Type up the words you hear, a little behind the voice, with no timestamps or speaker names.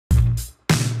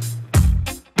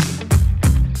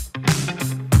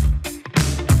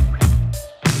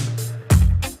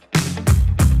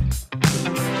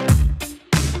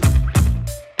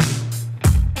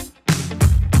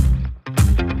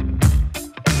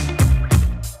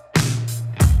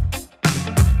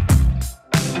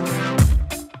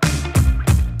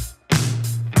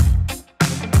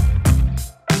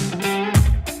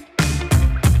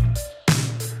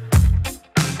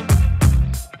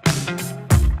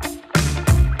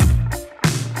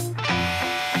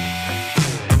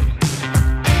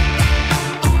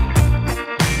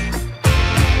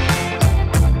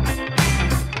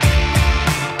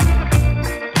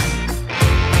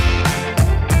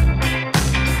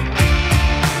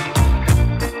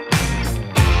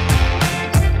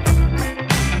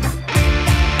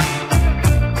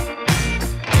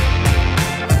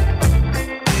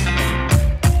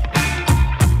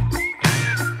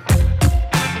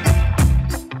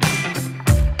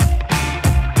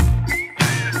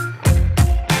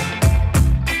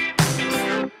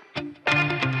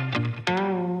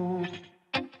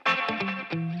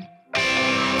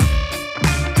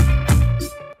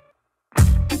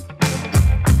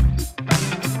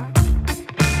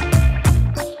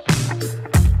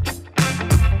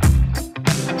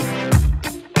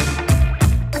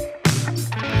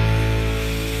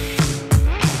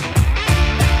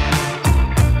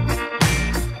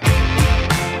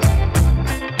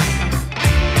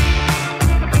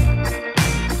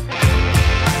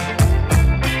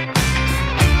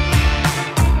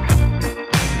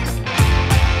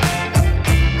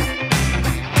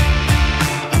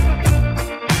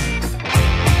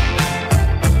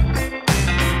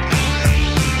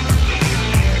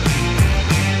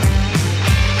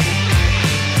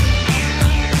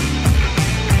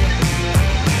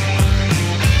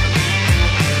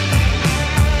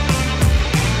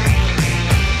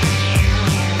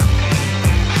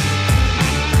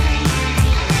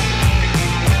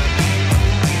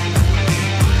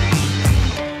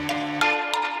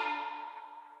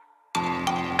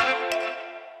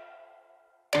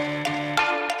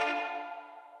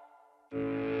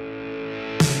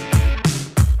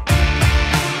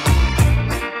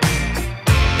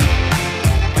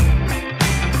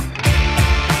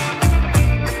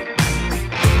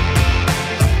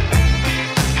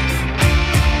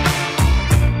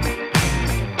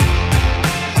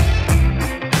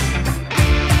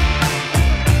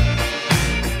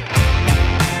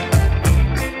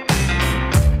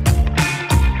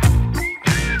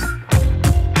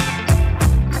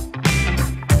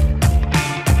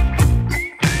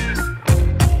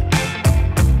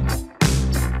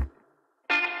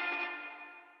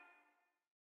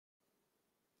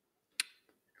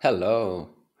Hello.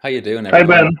 How you doing, Hi Ben,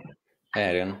 everyone? Hey,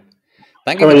 Adrian.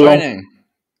 Thank you how for are you? joining.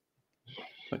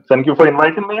 Thank you for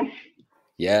inviting me.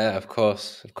 Yeah, of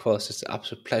course. Of course. It's an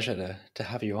absolute pleasure to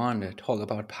have you on to talk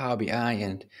about Power BI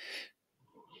and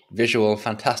visual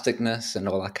fantasticness and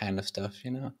all that kind of stuff.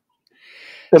 And not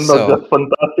So, just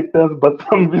fantasticness, but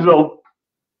some visual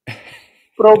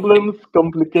problems,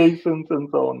 complications, and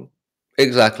so on.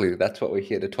 exactly. That's what we're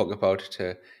here to talk about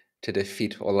to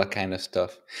defeat all that kind of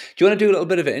stuff. Do you want to do a little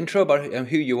bit of an intro about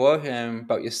who you are,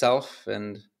 about yourself,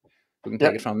 and we can Yeah.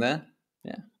 take it from there?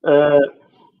 Yeah. Uh,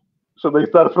 should I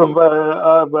start from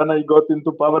when I got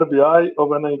into Power BI or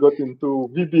when I got into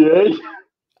VBA?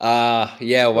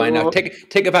 Yeah, why not? So,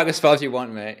 Take it back as far as you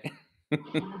want, mate.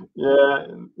 yeah,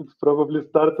 it's probably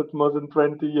started more than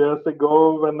 20 years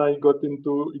ago when I got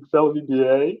into Excel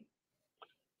VBA.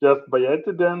 Just by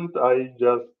accident,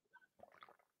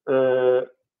 uh,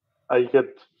 I had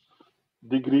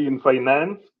degree in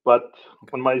finance, but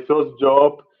on my first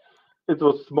job, it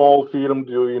was small firm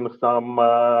doing some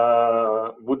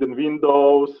wooden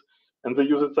windows, and they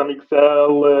used some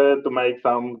Excel to make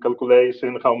some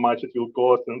calculation how much it will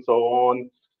cost and so on.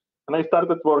 And I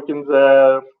started working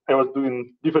there. I was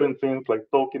doing different things like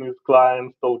talking with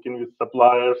clients, talking with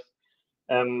suppliers,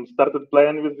 and started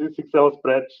playing with this Excel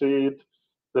spreadsheet.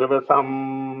 There were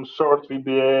some short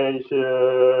VBA,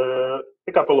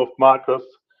 a couple of macros,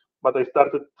 but I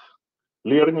started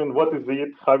learning what is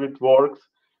it, how it works,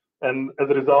 and as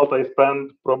a result, I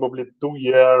spent probably 2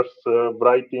 years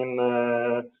writing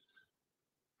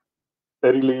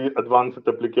a really advanced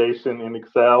application in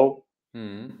Excel,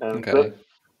 and Okay. that's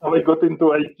how I got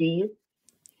into IT.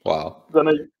 Wow. Then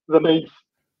I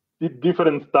did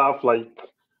different stuff like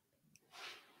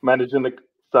managing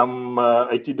some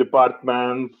IT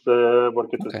departments,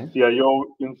 worked as Okay.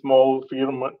 CIO in small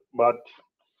firm, but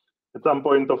at some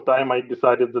point of time, I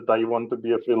decided that I want to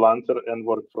be a freelancer and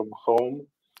work from home.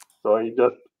 So I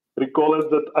just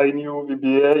recalled that I knew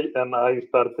VBA and I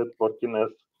started working as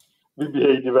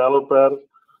VBA developer.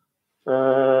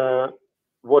 Uh,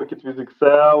 Worked with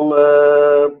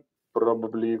Excel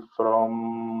probably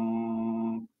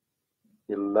from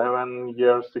 11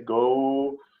 years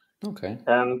ago. Okay.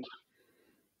 And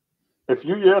a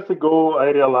few years ago,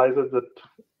 I realized that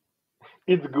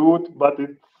it's good, but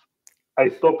I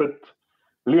stopped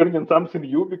learning something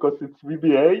new because it's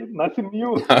VBA, nothing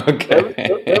new. Every,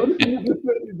 Okay. everything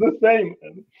is the same.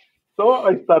 And so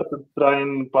I started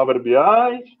trying Power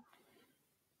BI.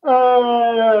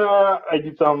 I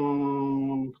did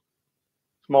some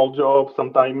small jobs,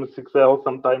 sometimes Excel,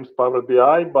 sometimes Power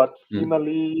BI, but Mm.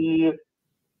 finally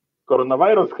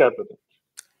coronavirus happened.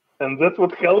 And that's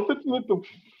what helped me to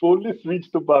fully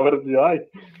switch to Power BI.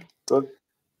 Because,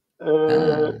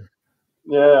 uh, Ah.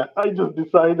 yeah, I just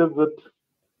decided that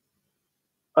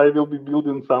I will be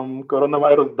building some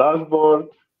coronavirus dashboard.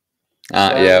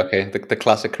 Yeah, And okay. The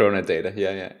classic Corona data.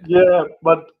 Yeah, yeah. yeah,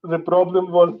 but the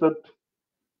problem was that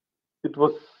it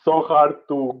was so hard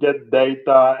to get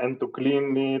data and to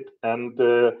clean it. And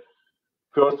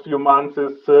first few months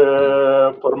is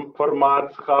Mm.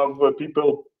 formats have people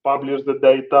publish the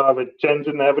data, they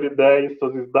changing every day. So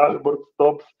this dashboard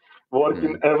stops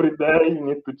working Mm. every day. You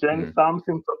need to change Mm.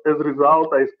 something. So as a result,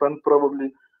 I spent probably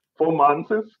 4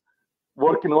 months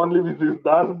working only with this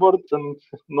dashboard and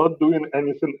not doing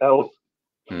anything else.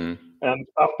 Mm. And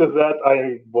after that, I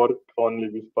worked only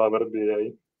with Power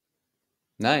BI.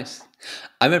 Nice.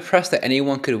 I'm impressed that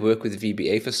anyone could work with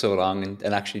VBA for so long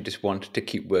and actually just want to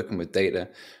keep working with data.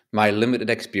 My limited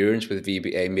experience with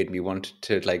VBA made me want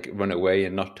to like run away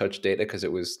and not touch data because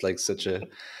it was like such a,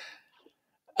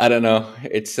 I don't know.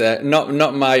 It's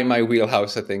not my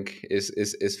wheelhouse. I think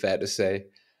is fair to say.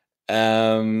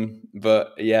 But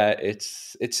yeah,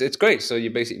 it's great. So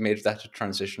you basically made that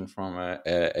transition from a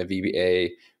VBA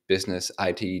business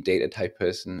IT data type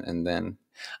person, and then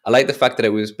I like the fact that it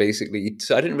was basically.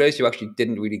 So I didn't realize you actually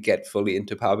didn't really get fully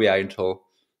into Power BI until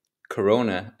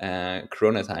Corona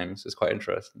times. It's quite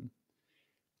interesting.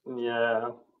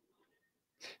 Yeah,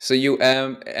 So you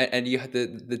and you had the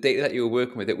data that you were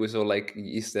working with. It was all like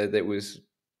you said it was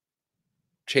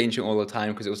changing all the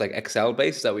time because it was like Excel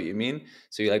based. Is that what you mean?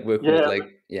 So you like working with yeah. like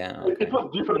yeah, It okay.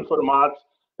 was different formats.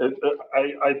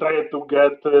 I tried to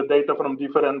get data from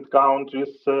different countries.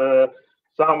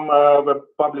 Some were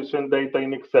publishing data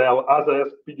in Excel,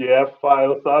 others PDF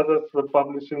files, others were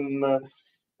publishing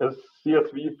as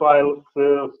CSV files.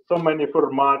 So many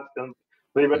formats, and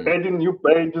they were Mm, adding new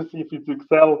pages. If it's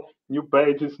Excel, new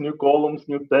pages, new columns,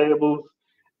 new tables.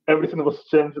 Everything was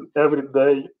changing every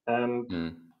day, and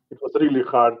mm. it was really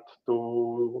hard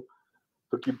to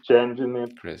keep changing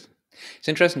it. Chris. It's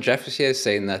interesting. Jeff was here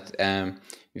saying that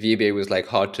VBA was like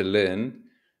hard to learn,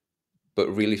 but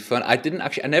really fun. I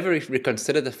never really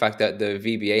considered the fact that the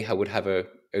VBA would have a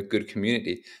good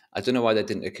community. I don't know why that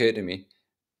didn't occur to me.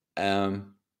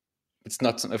 Um, it's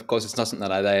not, of course, it's not something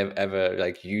that I've ever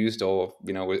like used or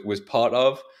was part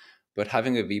of. But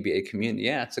having a VBA community,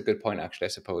 yeah, that's a good point. Actually, I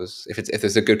suppose if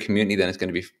there's a good community, then it's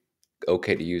going to be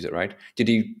okay to use it, right?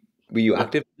 Were you Yeah.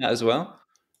 active in that as well?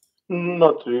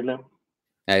 Not really.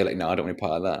 Yeah, you're like, no, I don't want to be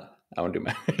part of that. I want to do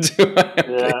my own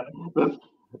thing. Yeah, that's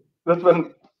that's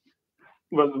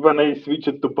when I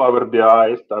switched to Power BI,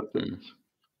 I started Mm,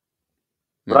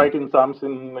 mm. writing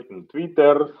something like in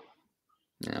Twitter,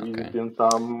 Yeah, okay. visiting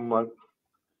some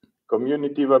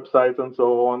community websites and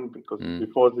so on. Because Mm.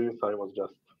 before this, I was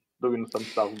just doing some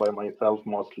stuff by myself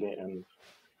mostly, and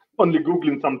only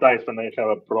Googling sometimes when I have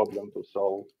a problem to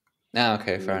solve Ah,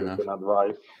 okay, and fair needed enough. an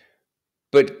advice.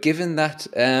 But given that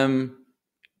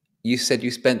you said you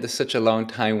spent such a long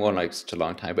time, well, not such a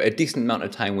long time, but a decent amount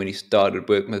of time when you started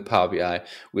working with Power BI,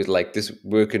 with like this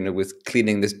working with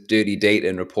cleaning this dirty data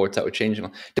and reports that were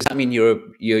changing. Does that mean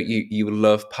you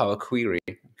love Power Query?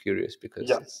 I'm curious because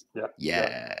Yeah, it's yeah,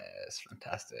 yeah. yes,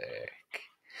 fantastic.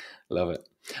 Love it.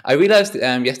 I realized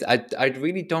yesterday I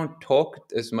really don't talk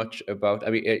as much about.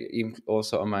 I mean, even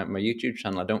also on my YouTube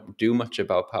channel, I don't do much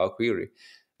about Power Query,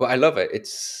 but I love it.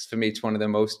 It's for me, it's one of the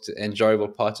most enjoyable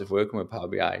parts of working with Power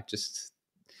BI. Just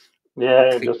Yeah,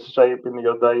 cle- just shaping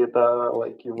your data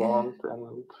like you yeah, want,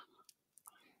 and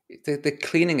the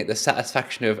cleaning it, the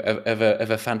satisfaction of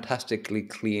a fantastically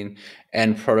clean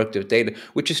end product of data,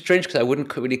 which is strange because I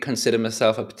wouldn't really consider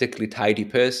myself a particularly tidy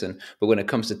person, but when it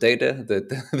comes to data,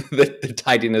 the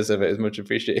tidiness of it is much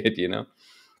appreciated.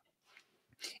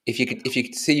 If you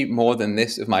could see more than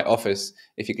this of my office,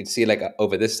 if you could see like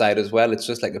over this side as well, it's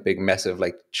just like a big mess of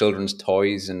like children's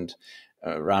toys and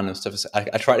random stuff. So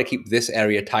I try to keep this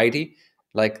area tidy,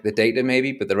 like the data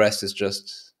maybe, but the rest is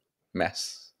just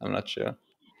mess. I'm not sure.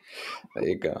 There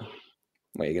you go.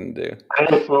 What are you gonna do? I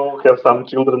also have some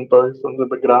children toys on the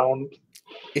background.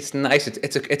 It's nice.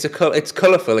 It's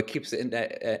colorful. It keeps it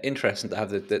interesting to have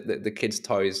the kids'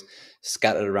 toys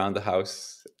scattered around the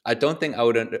house. I don't think I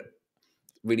would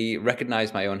really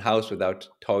recognize my own house without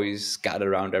toys scattered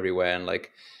around everywhere, and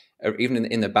like even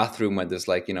in the bathroom when there's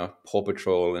like Paw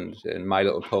Patrol and My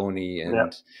Little Pony Yeah.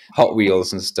 and Hot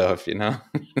Wheels and stuff.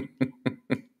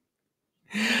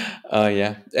 Oh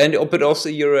yeah, and but also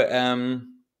you're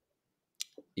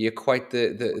quite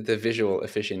the visual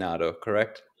aficionado,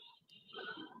 correct?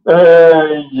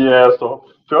 Yeah, so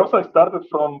first I started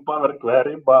from Power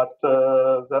Query, but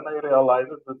then I realized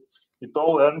that it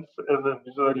all ends as a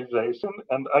visualization,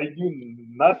 and I knew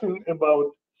nothing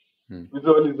about Hmm.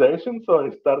 visualization, so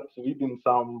I started reading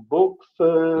some books.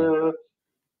 Hmm.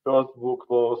 First book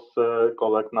was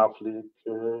called Knaflik.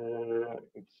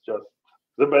 It's just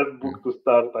the best Hmm. book to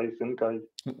start, I think. I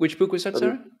Which book was that, read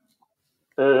sorry?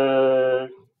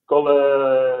 called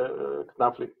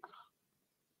Knaflik.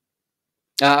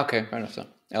 Ah, okay, fair enough. So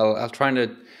I'll try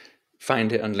to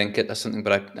find it and link it or something,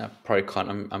 but I probably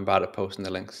can't. I'm bad at posting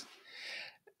the links.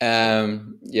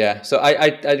 Yeah, so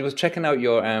I was checking out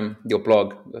your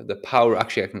blog, the power.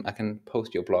 Actually, I can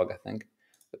post your blog. I think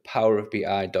the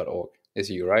powerofbi.org is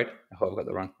you, right? I hope I got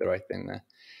the right thing there.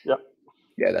 Yeah.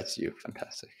 Yeah, that's you.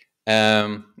 Fantastic.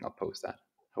 I'll post that.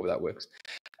 Hope that works.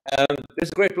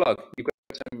 It's a great blog. You've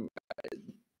got some very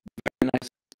nice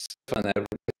stuff on there.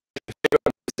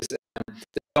 The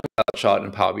chart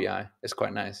in Power BI. It's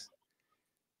quite nice.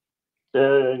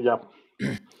 Yeah.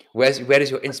 Where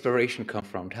does your inspiration come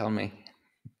from? Tell me.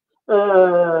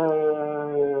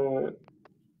 Uh,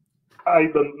 I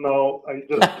don't know. I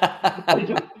just,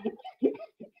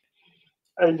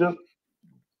 I just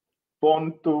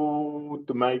want to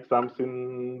make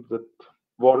something that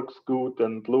works good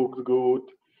and looks good,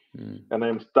 Mm, and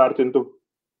I'm starting to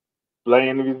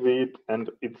playing with it, and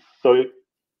it's so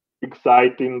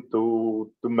exciting to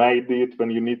make it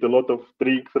when you need a lot of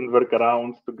tricks and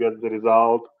workarounds to get the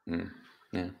result. mm,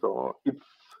 yeah. So it's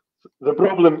the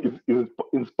problem is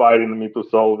inspiring me to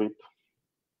solve it.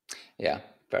 Yeah,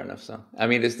 fair enough. So, I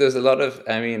mean, there's a lot of.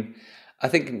 I mean, I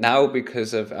think now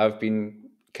because of I've been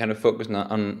kind of focusing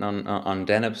on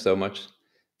Deneb so much,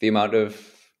 the amount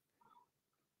of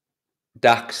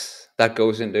DAX that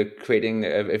goes into creating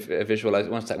a visualize.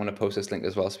 One sec, I want to post this link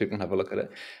as well so people can have a look at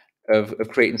it. Of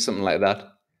creating something like that,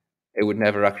 it would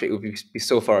never actually. It would be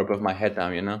so far above my head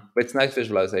now. But it's nice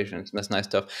visualizations. That's nice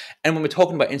stuff. And when we're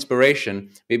talking about inspiration,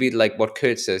 maybe like what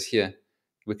Kurt says here,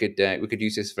 we could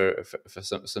use this for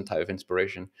some type of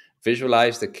inspiration.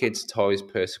 Visualize the kids' toys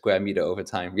per square meter over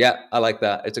time. Yeah, I like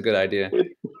that. It's a good idea.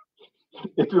 It,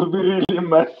 it will be really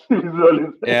messy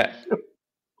visualization. Yeah.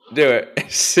 Do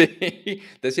it. See,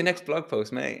 there's your next blog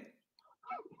post, mate.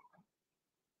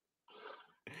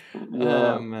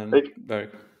 Yeah, Man, very.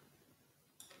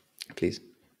 Please.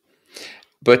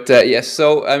 But yes,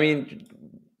 so I mean,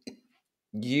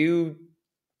 you,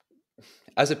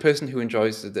 as a person who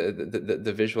enjoys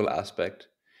the visual aspect,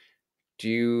 do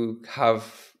you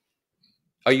have?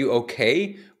 Are you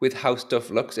okay with how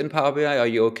stuff looks in Power BI? Are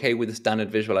you okay with the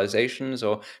standard visualizations,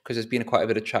 or because there's been quite a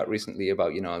bit of chat recently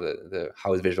about the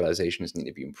how the visualizations need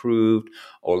to be improved,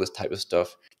 all this type of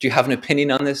stuff. Do you have an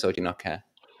opinion on this, or do you not care?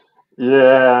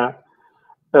 yeah.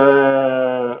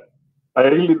 I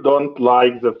really don't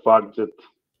like the fact that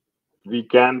we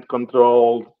can't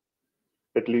control,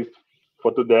 at least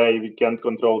for today, we can't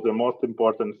control the most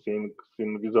important things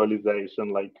in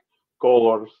visualization, like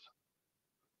colors.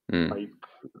 Like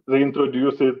they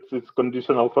introduce it's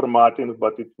conditional formatting,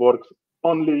 but it works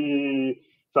only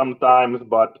sometimes.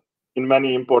 But in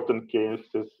many important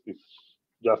cases, it's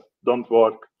just don't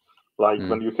work. Like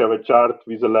when you have a chart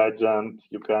with a legend,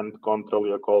 you can't control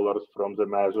your colors from the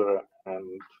measure,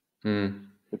 and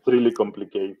it really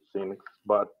complicates things.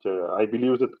 But I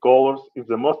believe that colors is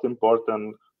the most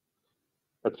important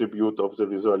attribute of the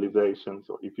visualization.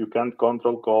 So if you can't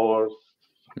control colors,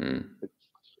 it's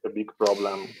a big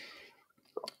problem.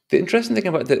 The interesting thing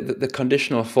about the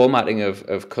conditional formatting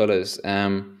of colors,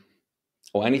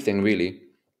 or anything really,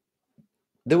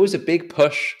 there was a big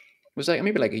push. It was like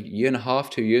maybe like a year and a half,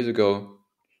 2 years ago,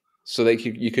 so that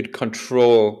you could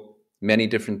control many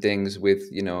different things with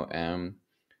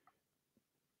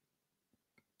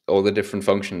all the different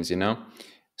functions.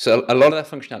 So a lot of that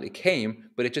functionality came,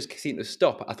 but it just seemed to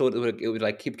stop. I thought it would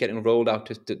like keep getting rolled out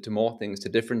to more things, to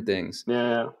different things.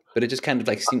 Yeah. But it just kind of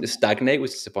like seemed to stagnate,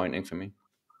 which was disappointing for me.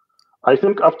 I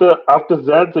think after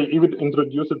that they even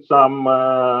introduced some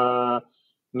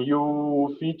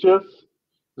new features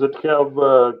that have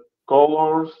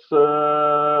colors,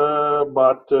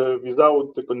 but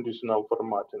without the conditional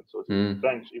formatting. So it's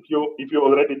strange. If you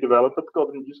already developed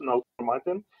conditional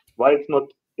formatting, why it's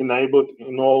not enabled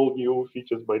in all new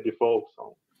features by default?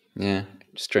 So yeah,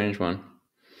 strange one.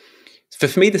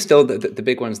 For me, there's still the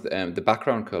big ones. The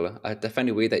background color. I find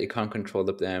it weird that you can't control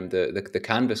the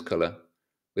canvas color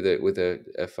with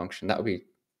a function. That would be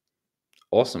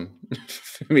awesome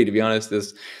for me, to be honest.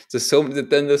 There's so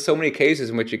many cases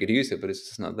in which you could use it, but it's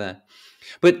just not there.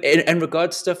 But in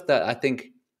regards to stuff that I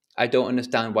think I don't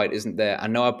understand why it isn't there. I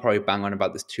know I probably bang on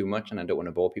about this too much, and I don't want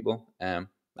to bore people. I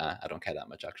don't care that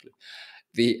much actually.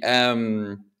 The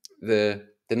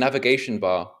navigation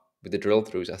bar with the drill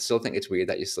throughs, I still think it's weird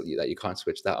that you can't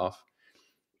switch that off,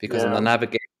 because on the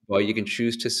navigation bar you can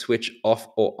choose to switch off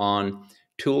or on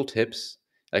tooltips,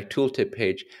 like tooltip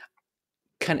page.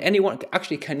 Can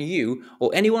you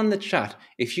or anyone in the chat,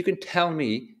 if you can tell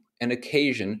me an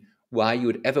occasion why you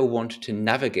would ever want to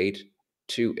navigate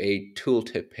to a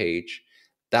tooltip page,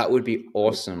 that would be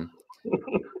awesome,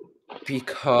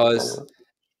 because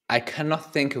I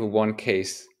cannot think of one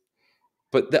case.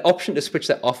 But the option to switch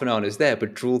that off and on is there,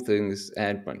 but drill through is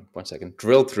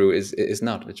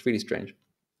not. It's really strange.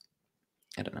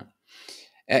 I don't know.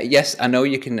 Yes, I know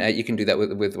you can do that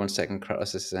with 1 second.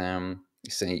 Kratos is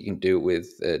saying you can do it with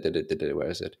where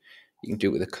is it? You can do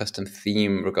it with a custom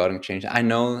theme regarding change. I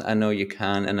know you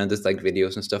can, and then there's like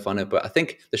videos and stuff on it. But I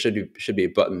think there should be a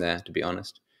button there, to be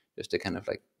honest, just to kind of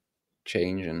like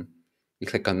change, and you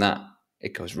click on that,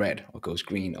 it goes red or goes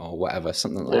green or whatever,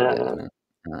 something like that.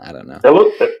 I don't know.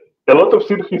 A lot of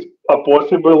things are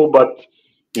possible, but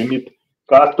you need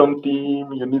custom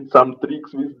theme, you need some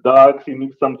tricks with ducks, you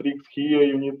need some tricks here,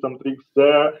 you need some tricks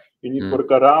there, you need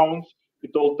workarounds.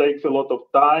 It all takes a lot of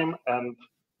time, and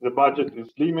the budget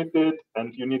is limited,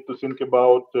 and you need to think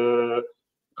about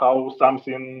how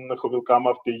something who will come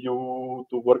after you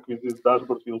to work with this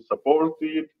dashboard will support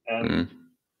it. And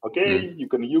you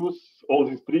can use all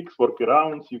these tricks,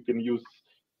 workarounds, you can use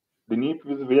beneath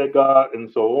with Vega and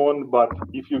so on. But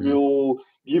if you will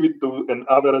give it to an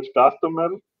average customer,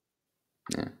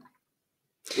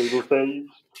 they will say,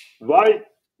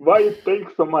 why it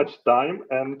takes so much time,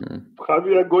 and how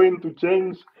we are going to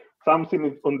change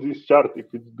something on this chart if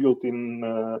it's built in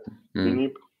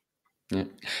beneath.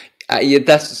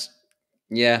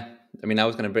 Yeah, I mean, I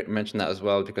was going to mention that as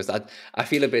well, because I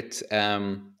feel a bit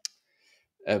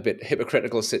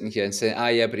hypocritical sitting here and saying,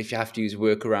 yeah, but if you have to use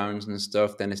workarounds and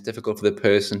stuff, then it's difficult for the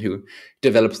person who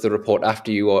develops the report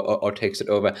after you or takes it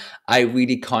over. I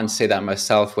really can't say that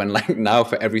myself, when like now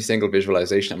for every single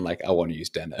visualization, I'm like, I want to use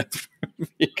DNF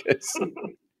because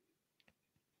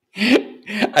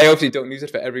I obviously don't use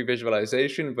it for every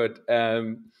visualization, but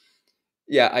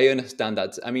Yeah, I understand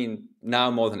that. I mean,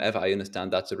 now more than ever, I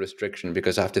understand that's a restriction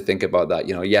because I have to think about that.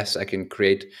 Yes, I can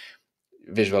create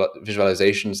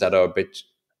visualizations that are a bit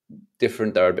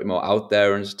different, that are a bit more out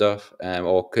there and stuff,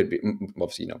 or could be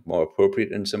obviously more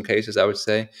appropriate in some cases, I would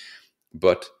say.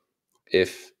 But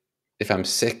if I'm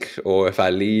sick or if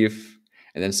I leave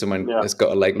and then someone has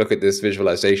got to like look at this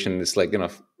visualization, it's like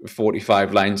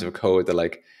 45 lines of code. They're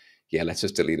like, yeah, let's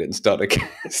just delete it and start again.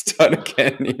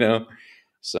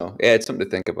 So yeah, it's something to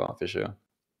think about for sure.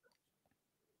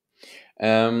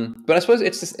 But I suppose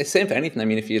it's the same for anything. I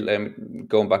mean, if you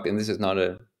going back, and this is not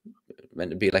meant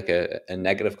to be like a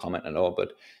negative comment at all,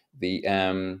 but the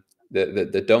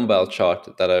dumbbell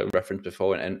chart that I referenced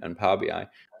before in Power BI,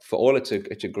 for all it's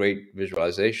a great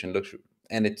visualization,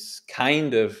 and it's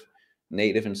kind of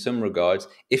native in some regards.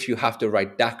 If you have to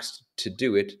write DAX to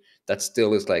do it, that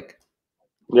still is like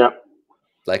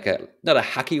like not a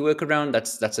hacky workaround.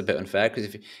 That's a bit unfair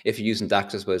because if you're using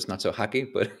DAX as well, it's not so hacky,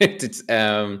 but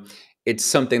it's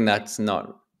something that's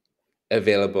not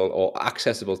available or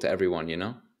accessible to everyone,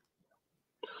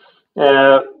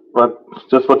 But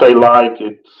just what I like,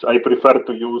 I prefer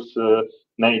to use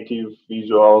native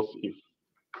visuals if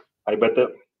I better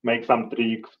make some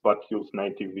tricks, but use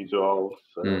native visuals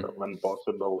when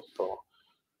possible. So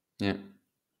yeah,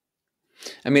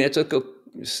 I mean, it's a good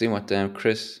see what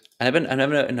Chris. I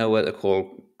never know what to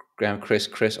call Chris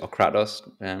or Kratos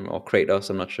or Kratos.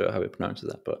 I'm not sure how he pronounces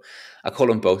that, but I call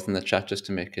them both in the chat just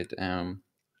to make it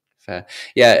fair.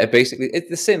 Yeah, basically it's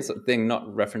the same sort of thing,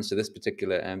 not reference to this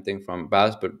particular thing from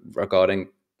Baz, but regarding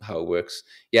how it works.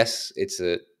 Yes,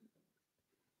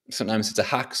 sometimes it's a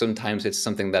hack, sometimes it's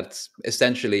something that's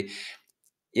essentially,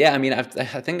 yeah, I mean, I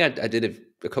think I did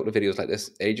a couple of videos like this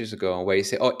ages ago where you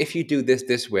say, oh, if you do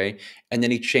this way, and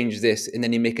then you change this, and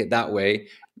then you make it that way,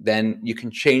 then you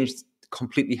can change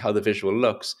completely how the visual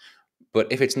looks.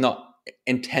 But if it's not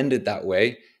intended that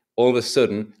way, all of a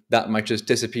sudden that might just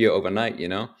disappear overnight,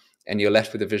 and you're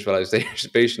left with a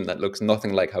visualization that looks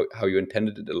nothing like how you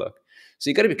intended it to look. So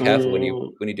you got to be careful when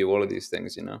you do all of these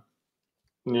things,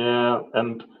 Yeah,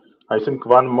 and I think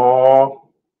one more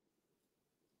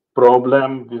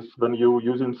problem is when you're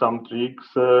using some tricks,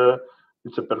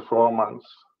 it's a performance.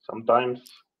 Sometimes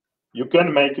you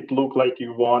can make it look like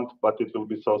you want, but it will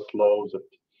be so slow that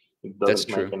it doesn't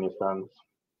make any sense.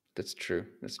 That's true.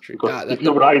 Because if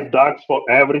you write DAX for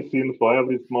everything, for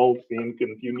every small thing,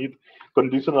 and you need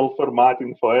conditional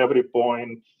formatting for every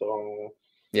point, so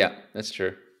yeah, that's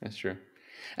true.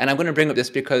 And I'm going to bring up this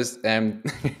because Kurt,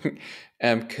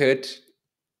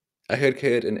 I heard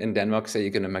Kurt in Denmark say you're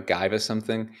going to MacGyver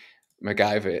something.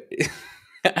 MacGyver.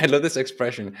 I love this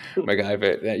expression,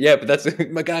 MacGyver. Yeah, but that's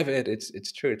MacGyver.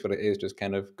 It's true. It's what it is. Just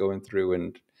kind of going through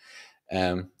and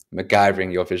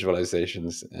MacGyvering your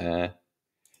visualizations.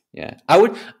 Yeah,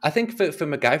 I think for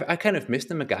MacGyver, I kind of miss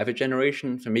the MacGyver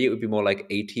generation. For me, it would be more like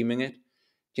A-teaming it.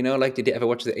 Like, did you ever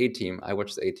watch the A-Team? I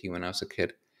watched the A-Team when I was a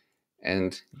kid.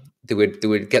 And they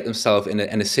would get themselves in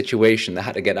a situation. They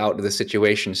had to get out of the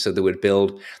situation, so they would be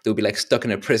like stuck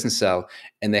in a prison cell,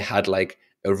 and they had like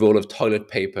a roll of toilet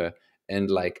paper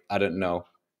and like, I don't know,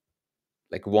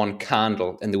 like one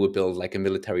candle, and they would build like a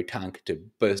military tank to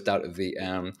burst out of the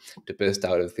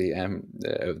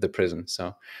prison.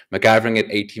 So MacGyvering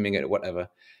it, A-teaming it, whatever.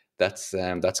 That's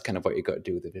kind of what you got to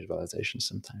do with the visualization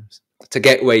sometimes to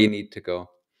get where you need to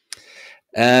go.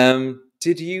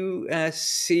 Did you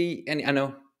see any? I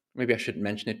know maybe I shouldn't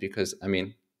mention it because I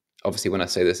mean, obviously, when I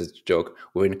say this as a joke,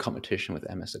 we're in a competition with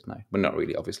MS Ignite, but not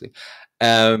really, obviously.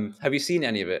 Have you seen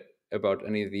any of it about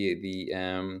any of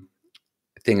the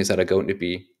things that are going to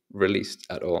be released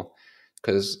at all?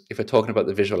 Because if we're talking about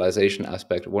the visualization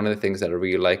aspect, one of the things that I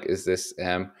really like is this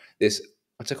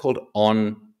what's it called,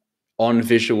 on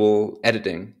visual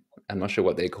editing. I'm not sure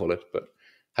what they call it, but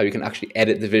how you can actually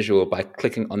edit the visual by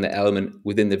clicking on the element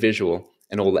within the visual,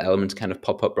 and all the elements kind of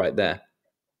pop up right there.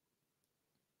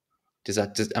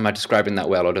 Am I describing that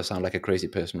well, or do I sound like a crazy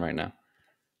person right now?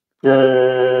 Yeah,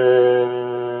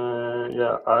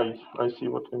 I see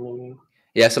what you mean.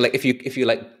 Yeah, so like if you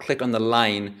like click on the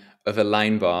line of a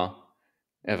line bar,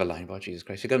 Jesus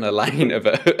Christ, you click on the line of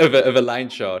a line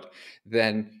chart,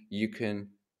 then you can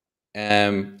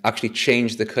actually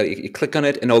change the color. You click on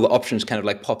it, and all the options kind of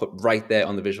like pop up right there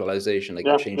on the visualization. Like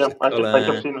you change the color. I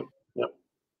have seen it.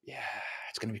 Yeah,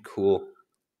 it's gonna be cool.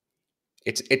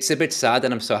 It's a bit sad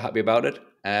that I'm so happy about it.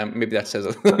 Maybe that says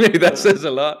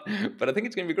a lot, but I think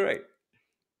it's gonna be great.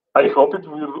 I hope it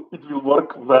will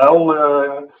work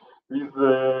well with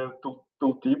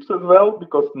tool tips as well,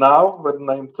 because now when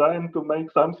I'm trying to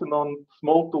make something on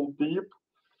small tool tip,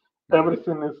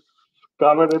 everything is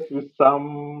covered with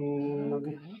some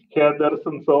headers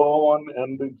and so on,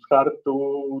 and it's hard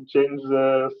to change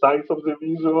the size of the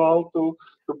visual to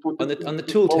put On it the into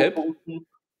small tooltip. tooltip.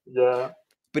 Yeah.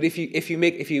 But if you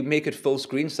make it full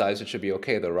screen size, it should be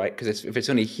okay though, right? Because if it's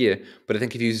only here, but I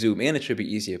think if you zoom in, it should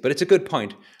be easier. But it's a good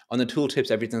point. On the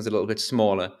tooltips, everything's a little bit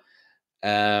smaller.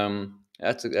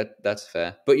 That's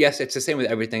fair. But yes, it's the same with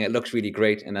everything. It looks really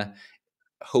great, and I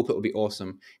hope it will be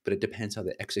awesome. But it depends how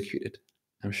they execute it.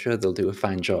 I'm sure they'll do a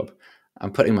fine job.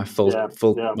 I'm putting my full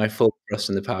trust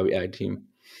in the Power BI team.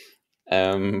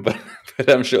 But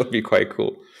I'm sure it'll be quite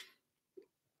cool.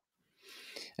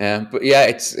 But yeah,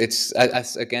 it's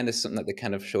again, it's something that they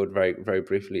kind of showed very, very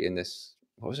briefly in this.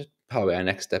 What was it? Power BI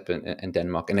Next Step in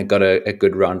Denmark, and it got a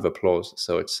good round of applause.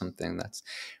 So it's something that's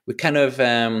we kind of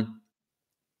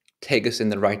take us in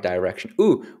the right direction.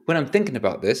 Ooh, when I'm thinking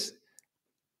about this,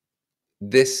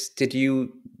 did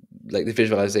you like the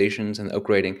visualizations and the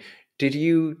upgrading? Did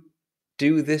you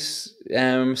do this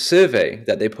survey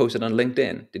that they posted on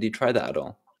LinkedIn? Did you try that at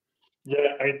all?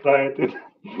 Yeah, I tried it.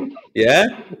 Yeah?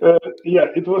 Yeah,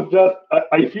 it was just,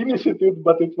 I finished it,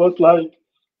 but it was like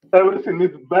everything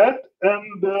is bad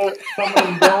and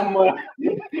some random,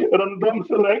 random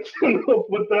selection of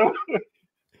whatever.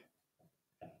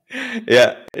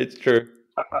 Yeah, it's true.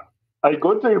 I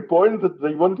got their point that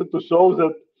they wanted to show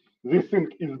that this thing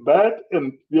is bad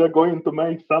and we are going to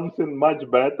make something much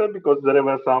better because there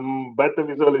were some better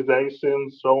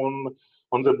visualizations shown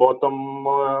on the bottom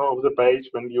of the page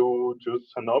when you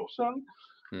choose an option.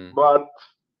 But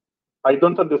I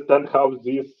don't understand how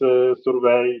this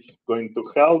survey is going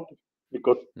to help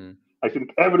because I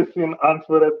think everything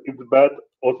answered is bad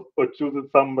or chooses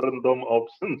some random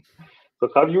option. So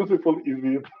how useful is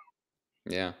it?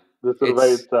 Yeah. The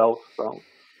survey itself. So.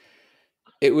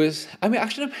 It was, I mean,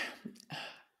 actually,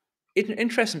 it's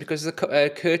interesting because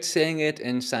Kurt's saying it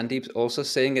and Sandeep's also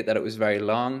saying it, that it was very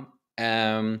long.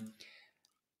 I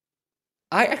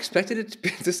expected it to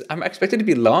be I'm expected to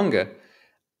be longer.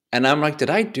 And I'm like, did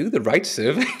I do the right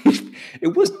survey? There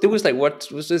was like,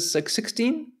 what was this, like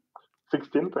 16?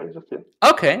 16 pages, yeah.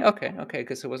 Okay,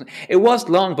 because it was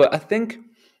long, but I think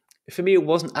for me it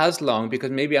wasn't as long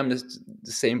because maybe I'm the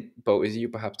same boat as you,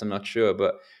 perhaps, I'm not sure,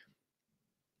 but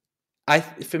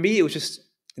for me it was just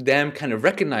them kind of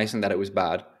recognizing that it was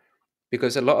bad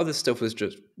because a lot of the stuff was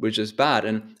just bad.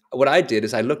 And what I did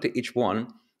is I looked at each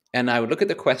one and I would look at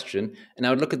the question and I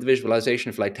would look at the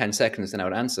visualization for like 10 seconds and I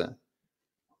would answer.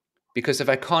 Because if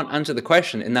I can't answer the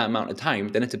question in that amount of time,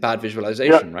 then it's a bad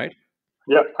visualization, right?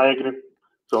 Yeah, I agree.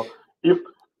 So if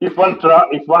one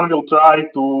will try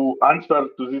to answer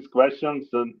to these questions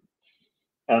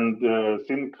and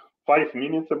think 5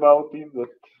 minutes about it,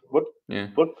 what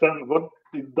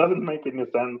it doesn't make any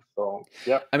sense. So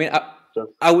yeah. I mean,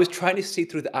 I was trying to see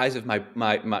through the eyes of my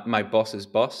boss's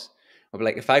boss. I'd be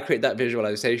like, if I create that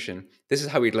visualization, this is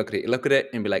how we'd look at it. He'd look at it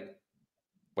and be like,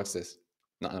 what's this?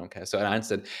 No, I don't care. So I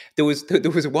answered. There was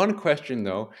one question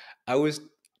though. I was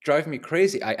driving me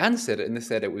crazy. I answered it and they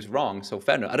said it was wrong. So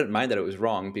fair enough. I didn't mind that it was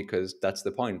wrong because that's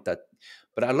the point. But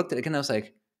I looked at it again. I was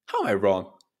like, how am I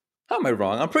wrong? How am I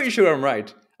wrong? I'm pretty sure I'm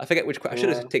right. I forget which. I should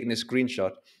have taken a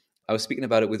screenshot. I was speaking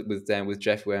about it with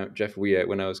Jeff Weir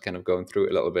when I was kind of going through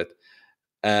it a little bit.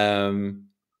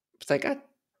 It's like I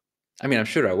mean, I'm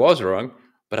sure I was wrong,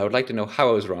 but I would like to know how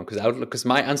I was wrong because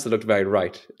my answer looked very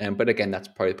right. But again, that's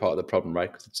probably part of the problem,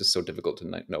 right? Because it's just so difficult to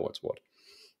know what's what.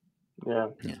 Yeah.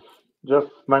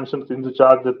 Just mentioned in the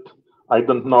chat that I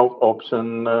don't know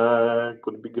option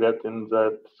could be great in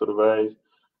that survey.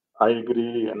 I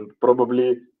agree, and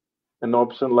probably an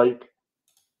option like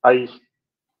I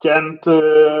can't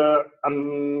get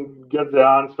the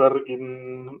answer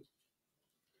in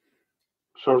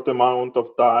short amount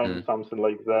of time, something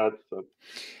like that. So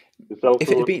it's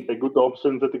also a good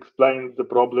option that explains the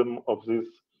problem of this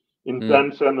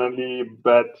intentionally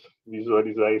bad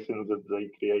visualization that they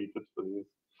created for this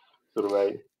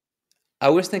survey. I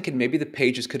was thinking maybe the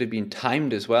pages could have been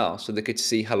timed as well, so they could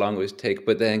see how long it would take.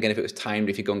 But then again, if it was timed,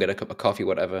 if you go and get a cup of coffee,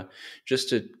 whatever, just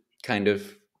to kind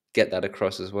of get that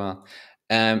across as well.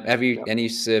 Any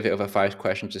survey over 5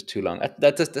 questions is too long.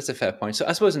 That's a fair point. So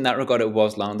I suppose in that regard, it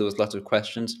was long. There was lots of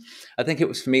questions. I think it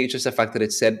was, for me, it's just the fact that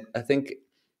it said, I think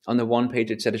on the one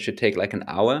page it said it should take like an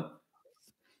hour,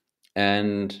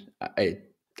 and I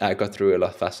got through it a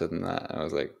lot faster than that. I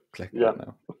was like, click that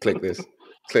now, click this,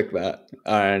 click that,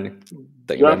 and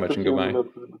thank you very much and goodbye.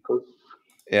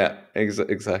 Yeah,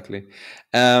 exactly.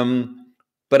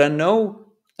 But I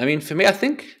know, I mean, for me, I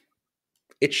think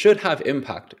it should have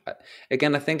impact.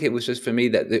 Again, I think it was just for me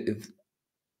that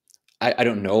I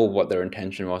don't know what their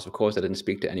intention was. Of course, I didn't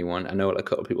speak to anyone. I know a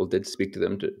couple of people did speak to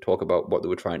them to talk about what they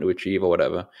were trying to achieve or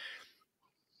whatever.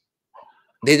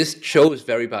 they just chose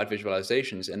very bad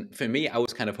visualizations. And for me, I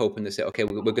was kind of hoping to say, okay,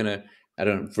 we're going to, I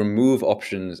don't know, remove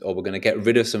options, or we're going to get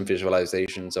rid of some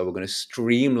visualizations, or we're going to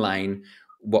streamline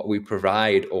what we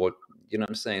provide, or, you know what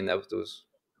I'm saying? That was those.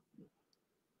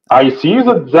 I see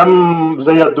that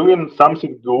they are doing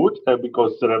something good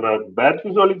because there have a bad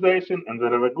visualization and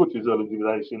there have a good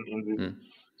visualization in this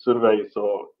survey.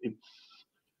 So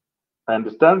I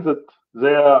understand that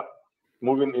they are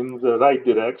moving in the right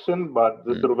direction, but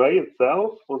the survey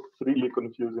itself was really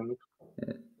confusing.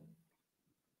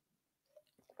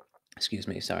 Excuse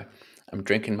me, sorry. I'm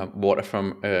drinking my water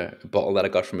from a bottle that I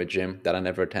got from a gym that I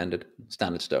never attended.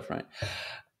 Standard stuff, right?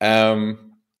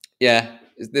 Yeah,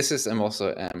 this is. I'm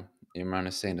also. Imran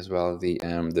is saying as well, the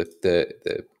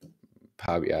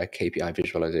Power BI KPI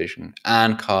visualization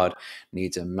and card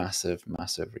needs a massive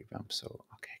revamp. So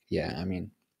okay, yeah, I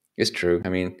mean, it's true. I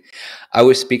mean, I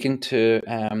was speaking to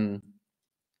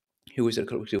who was it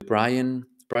called? Brian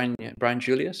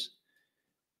Julius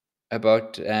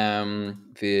about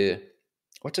the,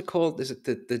 what's it called? Is it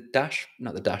the dash?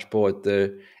 Not the dashboard.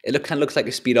 It kind of looks like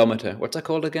a speedometer. What's that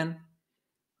called again?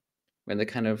 When they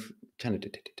kind of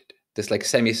this like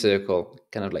semicircle,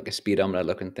 kind of like a speedometer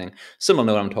looking thing. Someone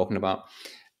know what I'm talking about.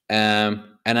 And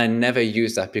I never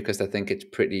use that because I think it's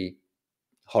pretty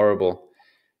horrible.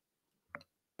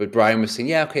 But Brian was saying,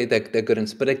 yeah, okay, they're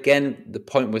good. But again, the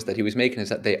point was that he was making is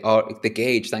that they are the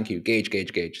gauge. Thank you, gauge.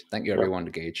 Thank you, everyone,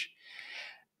 to gauge.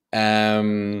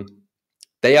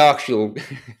 They are actual,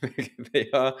 they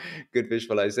are good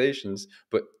visualizations,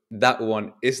 but that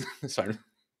one is sorry.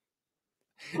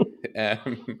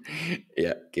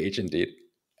 Yeah, gauge indeed.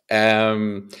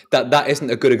 That isn't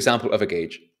a good example of a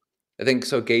gauge. I think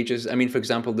so. Gauges. I mean, for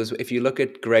example, if you look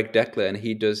at Greg Deckler and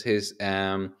he does his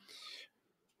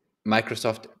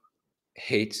Microsoft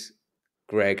hates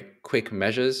Greg quick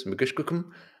measures,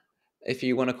 if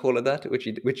you want to call it that, which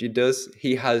he does.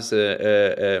 He has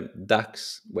a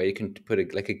DAX where you can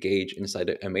put like a gauge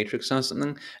inside a matrix or something,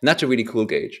 and that's a really cool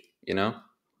gauge, you know.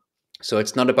 So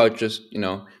it's not about just, you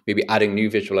know, maybe adding new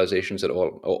visualizations at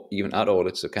all, or even at all.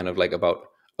 It's kind of like about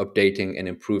updating and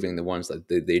improving the ones that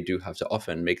they do have to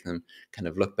offer and make them kind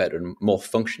of look better and more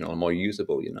functional and more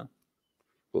usable, you know.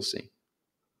 We'll see.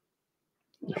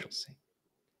 We shall see.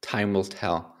 Time will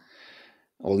tell.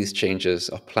 All these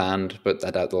changes are planned, but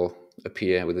that'll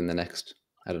appear within the next,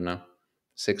 I don't know,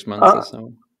 6 months or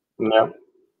so. Yeah.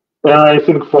 I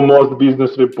think for most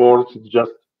business reports, it's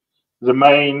just the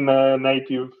main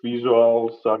native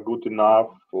visuals are good enough.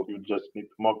 You just need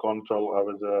more control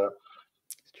over the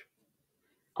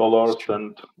colors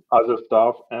and other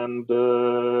stuff. And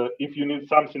if you need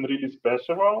something really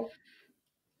special,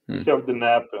 you have the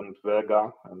NAP and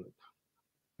Vega. And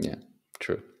yeah,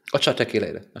 true. I'll chat to you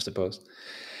later, I suppose.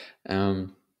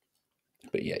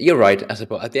 But yeah, you're right. I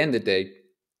suppose at the end of the day,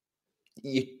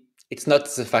 it's not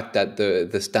the fact that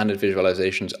the standard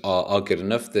visualizations are good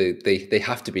enough. They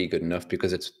have to be good enough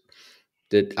because it's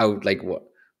out like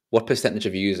what percentage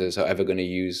of users are ever going to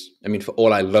use. I mean, for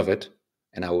all I love it,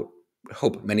 and I would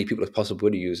hope many people as possible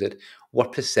would use it.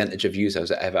 What percentage of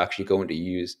users are ever actually going to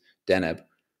use Deneb?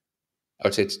 I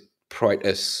would say it's quite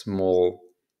a small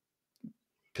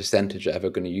percentage are ever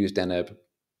going to use Deneb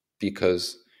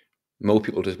because most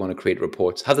people just want to create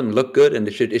reports, have them look good, and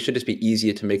it should just be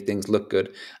easier to make things look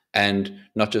good, and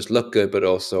not just look good, but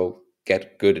also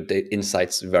get good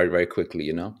insights very, very quickly,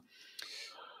 you know?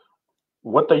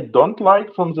 What I don't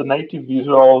like from the native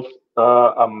visuals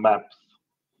are maps.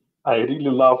 I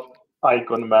really love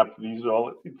icon map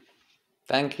visual.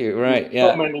 Thank you. Right.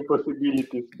 Yeah. So many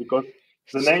possibilities because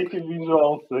the native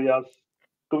visuals, they are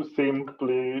too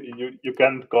simply. You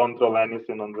can't control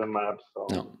anything on the map. So.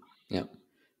 No. Yeah.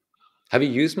 Have you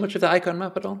used much of the icon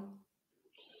map at all?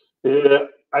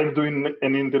 I'm doing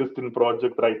an interesting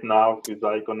project right now with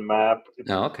icon map.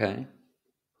 Oh, okay.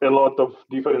 A lot of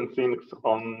different things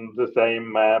on the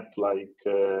same map, like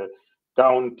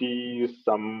counties,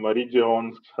 some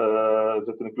regions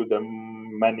that include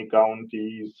many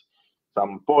counties,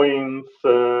 some points,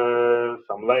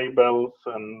 some labels,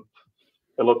 and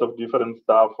a lot of different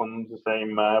stuff on the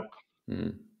same map.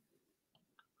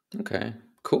 Okay,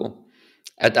 cool.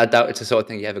 I doubt it's the sort of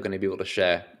thing you're ever going to be able to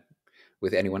share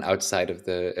with anyone outside of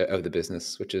the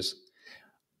business, which is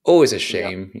always a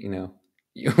shame. You know,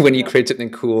 when you create something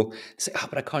cool, say, "Oh,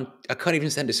 but I can't even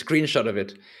send a screenshot of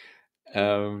it."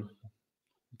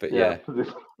 But yeah. This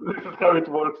is how it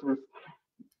works with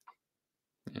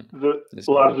the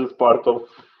largest part of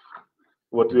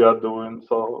what we are doing.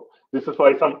 So this is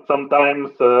why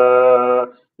sometimes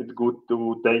it's good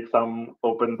to take some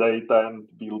open data and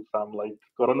build some like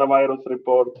coronavirus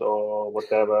reports or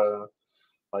whatever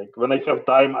Like when I have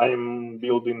time, I'm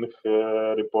building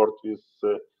a report with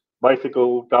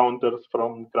bicycle counters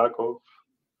from Krakow.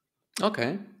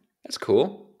 Okay, that's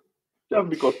cool. Just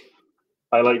because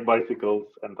I like bicycles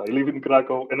and I live in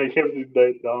Krakow and I have this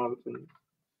data. And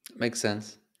Makes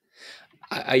sense.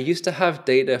 I used to have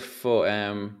data for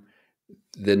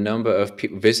the number of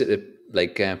people visited,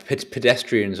 like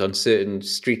pedestrians on certain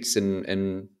streets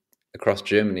in across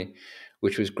Germany,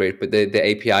 which was great. But the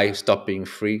API stopped being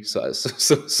free, so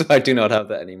I do not have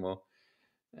that anymore.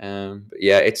 But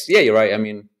yeah, you're right. I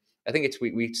mean, I think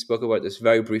we spoke about this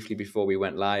very briefly before we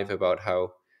went live about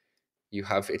how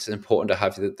it's important to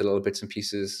have the little bits and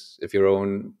pieces of your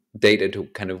own data to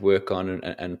kind of work on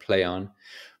and play on.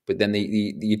 But then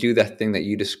you do that thing that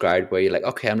you described where you're like,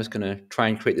 okay, I'm just going to try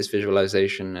and create this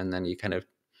visualization, and then you kind of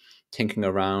tinkering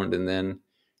around, and then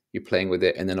you're playing with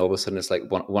it, and then all of a sudden it's like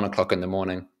 1 o'clock in the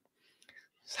morning.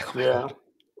 It's like, oh my yeah,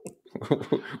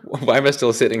 God, why am I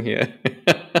still sitting here?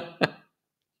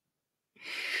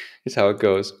 It's how it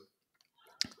goes.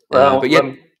 well, But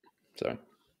yeah, sorry.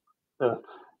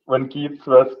 when kids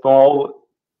were small,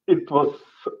 it was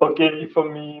okay for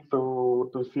me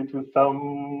to sit with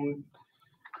some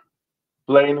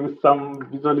playing with some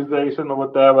visualization or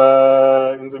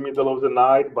whatever in the middle of the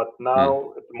night. But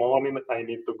now at the morning, I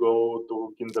need to go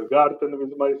to kindergarten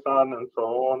with my son and so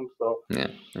on. So Yeah.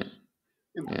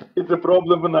 it's a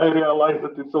problem when I realize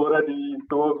that it's already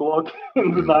 2 o'clock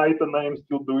in the night and I am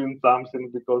still doing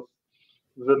something because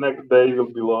the next day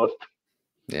will be lost.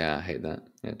 Yeah, I hate that.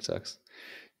 Yeah, it sucks.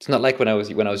 It's not like when I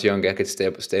was younger, I could stay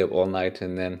up all night,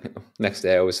 and then next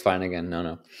day I was fine again.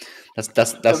 No, that's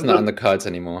And not on then, the cards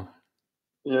anymore.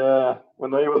 yeah,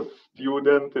 when I was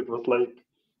student, it was like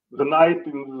the night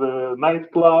in the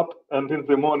nightclub and in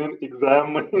the morning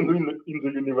exam in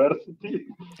the university,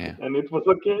 Yeah, and it was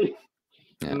okay.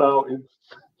 yeah. Now it's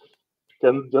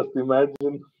can just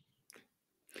imagine.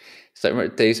 So I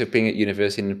remember days of being at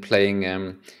university and playing.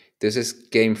 There's this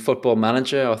game, Football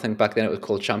Manager. I think back then it was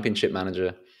called Championship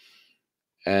Manager,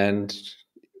 and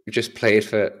you just played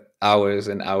for hours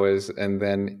and hours, and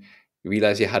then you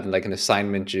realize you had like an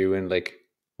assignment due in like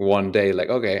one day. Like,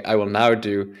 okay, I will now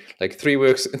do like 3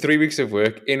 weeks of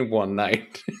work in one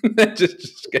night.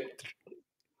 just get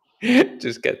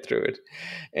just get through it.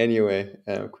 Anyway,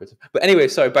 but anyway,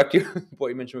 sorry. Back to what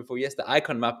you mentioned before. Yes, the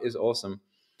icon map is awesome.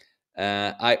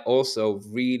 I also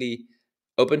really,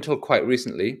 up until quite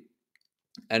recently,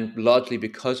 and largely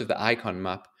because of the icon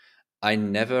map, I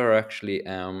never actually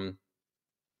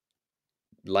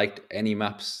liked any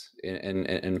maps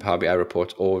in Power BI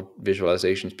reports or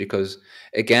visualizations because,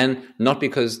 again, not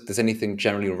because there's anything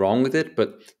generally wrong with it,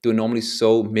 but they're normally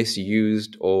so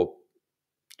misused or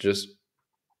just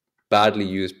badly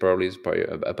used, probably is probably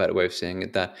a better way of saying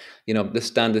it, that the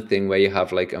standard thing where you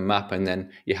have like a map and then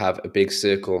you have a big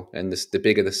circle, and the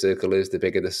bigger the circle is, the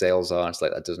bigger the sales are. It's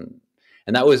like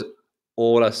and that was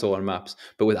all I saw on maps.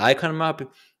 But with icon map,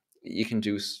 you can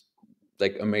do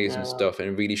like amazing Yeah. stuff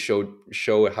and really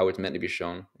show how it's meant to be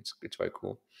shown. It's quite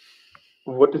cool.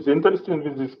 What is interesting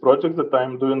with this project that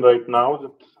I'm doing right now,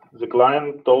 that the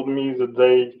client told me that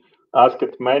they asked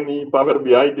many Power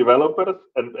BI developers,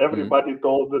 and everybody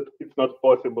told that it's not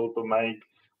possible to make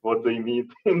what they need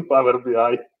in Power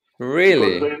BI because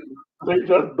Really? they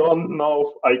just don't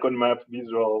know icon map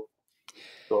visual.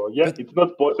 So yeah, But it's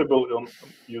not possible on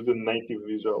using native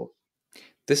visuals.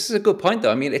 this is a good point,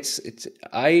 though. I mean,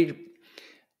 I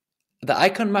the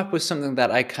icon map was something that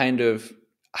I kind of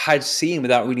had seen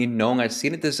without really knowing I'd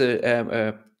seen it. There's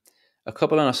a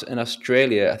couple in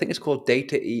Australia. I think it's called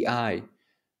Data EI.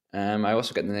 I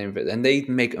also get the name of it, and they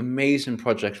make amazing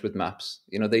projects with maps.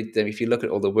 If you look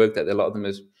at all the work that a lot of them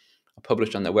is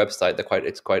published on their website,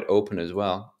 it's quite open as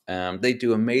well. They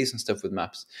do amazing stuff with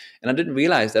maps, and I didn't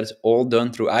realize that it's all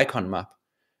done through Icon Map.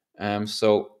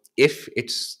 So if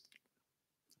it's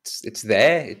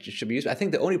there, it should be used. I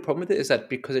think the only problem with it is that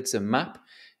because it's a map,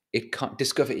 it can't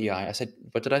Discover EI. I said,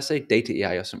 what did I say? Data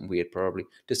EI or something weird, probably.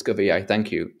 Discover EI.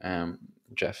 Thank you,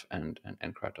 Jeff and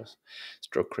Kratos,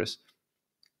 stroke Chris.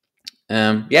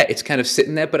 Yeah, it's kind of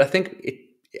sitting there, but I think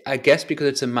I guess because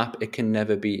it's a map, it can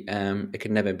never be. It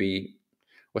can never be.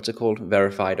 What's it called?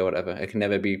 Verified or whatever. It can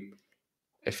never be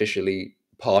officially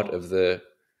part of the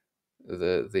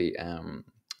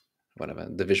whatever,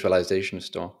 the visualization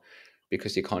store,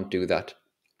 because you can't do that.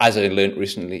 As I learned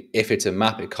recently, if it's a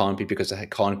map, it can't be, because I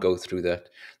can't go through that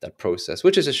process,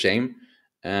 which is a shame,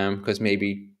 because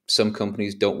maybe some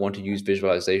companies don't want to use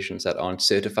visualizations that aren't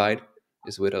certified,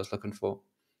 is the word I was looking for.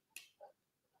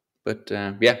 But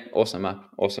yeah, awesome map,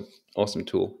 awesome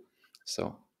tool.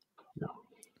 So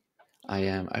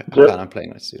I plan on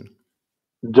playing it soon.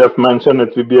 Jeff mentioned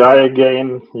it, VBI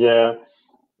again. Yeah,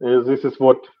 this is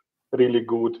what really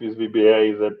good with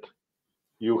VBA is that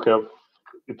you have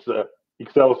it's a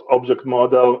Excel's object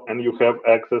model, and you have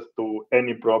access to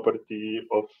any property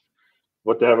of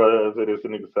whatever there is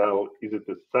in Excel. Is it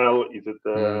a cell? Is it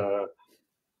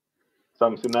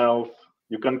something else?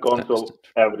 You can control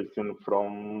everything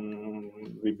from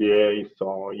VBA.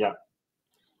 So yeah,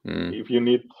 if you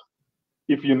need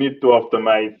to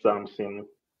automate something,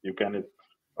 you can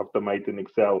automate in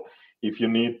Excel. If you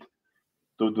need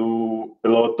to do a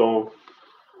lot of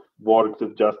work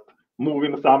to just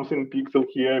moving something pixel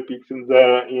here, pixel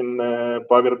there in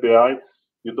Power BI,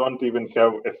 you don't even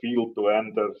have a field to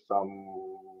enter some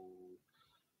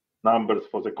numbers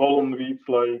for the column width.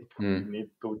 Like you need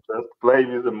to just play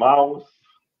with the mouse,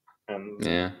 and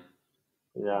yeah,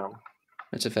 yeah.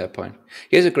 That's a fair point.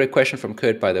 Here's a great question from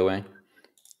Kurt, by the way.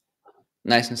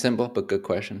 Nice and simple, but good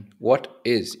question. What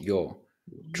is your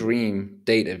dream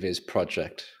data viz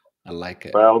project? I like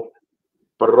it. Well,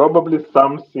 probably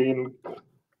something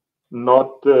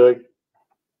not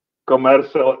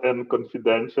commercial and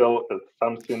confidential, as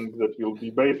something that will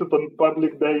be based on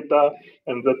public data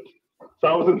and that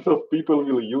thousands of people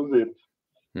will use it.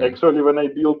 Actually, when I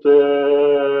built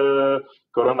a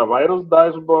coronavirus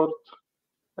dashboard,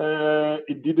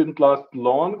 it didn't last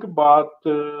long, but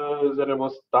there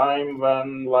was time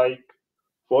when like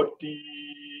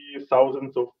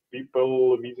 40,000 of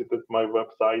people visited my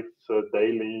websites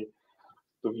daily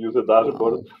to view the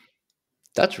dashboard. Wow.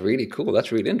 That's really cool.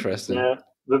 That's really interesting. Yeah,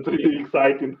 that's really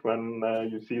exciting when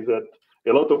you see that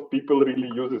a lot of people really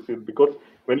uses it, because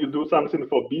when you do something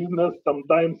for business,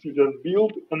 sometimes you just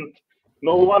build and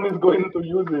no one is going to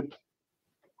use it.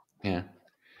 Yeah.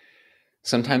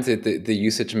 Sometimes the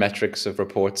usage metrics of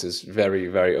reports is very,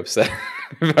 very upsetting.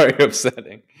 Very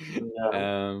upsetting.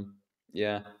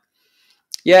 Yeah.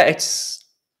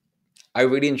 I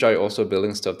really enjoy also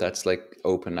building stuff that's like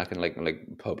open. I can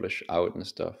like publish out and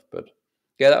stuff. But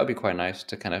yeah, that would be quite nice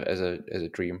to kind of as a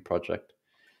dream project.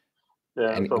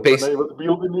 Yeah. And so when I was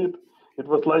building it, it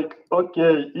was like,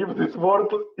 okay, if this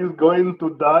world is going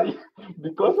to die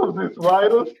because of this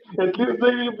virus, at least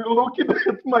they will be looking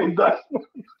at my dashboard.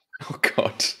 Oh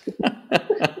God.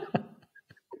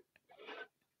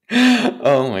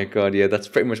 Oh my God. Yeah, that's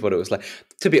pretty much what it was like.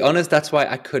 To be honest, that's why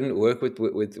I couldn't work with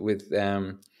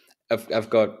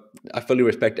I fully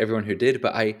respect everyone who did,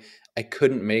 but I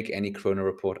couldn't make any Corona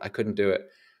report. I couldn't do it.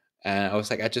 And I was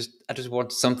like, I just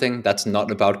want something that's not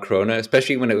about Corona,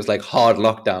 especially when it was like hard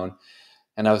lockdown.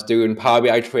 And I was doing Power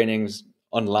BI trainings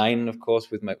online, of course,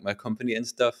 with my company and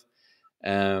stuff.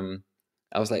 I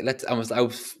was like, I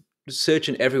was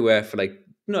searching everywhere for like,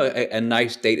 a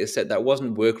nice data set that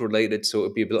wasn't work related, so it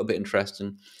would be a little bit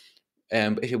interesting.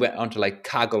 But if you went onto like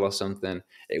Kaggle or something,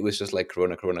 it was just like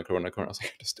Corona. I was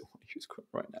like, I just don't want to use Corona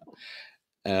right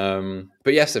now.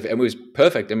 But yes, it was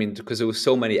perfect. I mean, because there was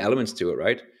so many elements to it,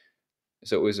 right?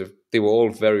 So they were all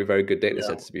very, very good data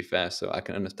sets, to be fair. So I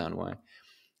can understand why.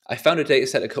 I found a data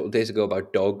set a couple of days ago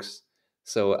about dogs.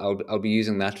 So I'll be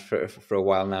using that for a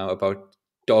while now, about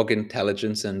dog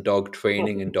intelligence and dog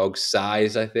training and dog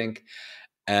size, I think.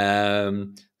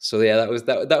 So yeah,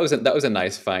 that was a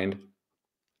nice find.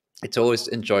 It's always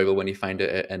enjoyable when you find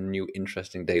a new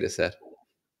interesting data set,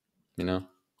 Yeah.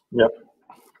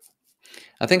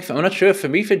 I think I'm not sure. For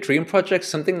me, for dream projects,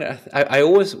 something that I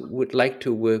always would like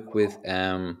to work with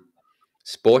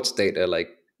sports data, like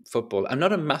football. I'm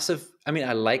not a massive. I mean,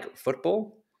 I like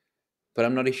football, but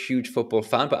I'm not a huge football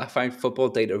fan. But I find football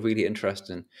data really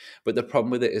interesting. But the problem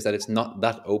with it is that it's not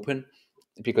that open,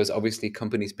 because obviously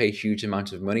companies pay huge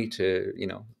amounts of money to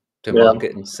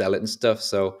market and sell it and stuff.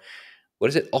 So, what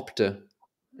is it? Opta.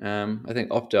 I think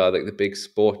Opta are like the big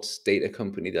sports data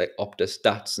company, like Opta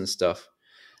Stats and stuff.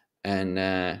 And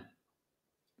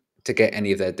to get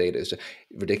any of their data is just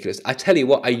ridiculous. I tell you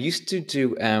what, I used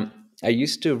to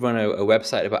run a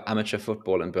website about amateur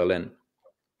football in Berlin,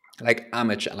 like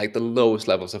amateur, like the lowest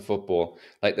levels of football,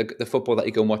 like the football that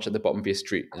you go and watch at the bottom of your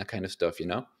street, that kind of stuff,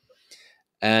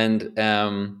 And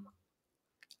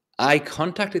I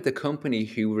contacted the company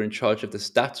who were in charge of the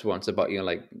stats once about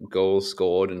like goals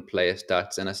scored and player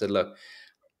stats, and I said, look,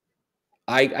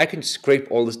 I can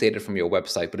scrape all this data from your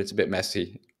website, but it's a bit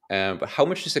messy. But how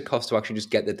much does it cost to actually just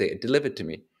get the data delivered to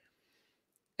me?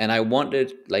 And I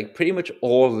wanted like pretty much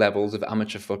all levels of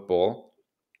amateur football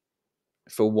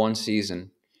for one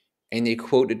season. And they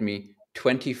quoted me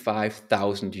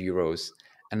 25,000 euros.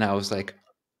 And I was like,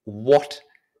 what?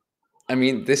 I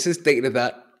mean, this is data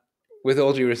that, with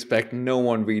all due respect, no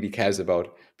one really cares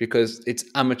about, because it's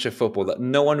amateur football that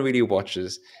no one really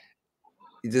watches.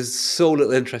 there's so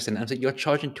little interest in it. And so you're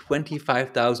charging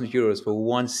 25,000 euros for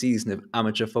one season of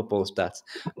amateur football stats.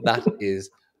 That is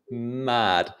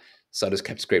mad. So I just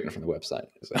kept scraping it from the website.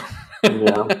 So.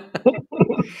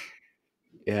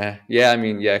 Yeah. I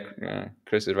mean,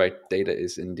 Chris is right. Data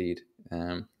is indeed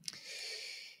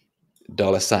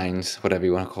dollar signs, whatever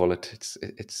you want to call it.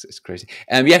 It's crazy.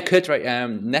 Kurt's right.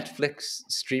 Netflix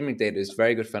streaming data is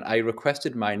very good fun. I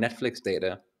requested my Netflix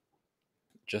data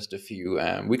just a few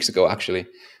weeks ago, actually,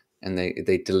 and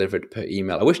they delivered per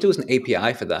email. I wish there was an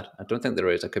API for that. I don't think there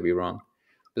is. I could be wrong,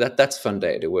 but that's fun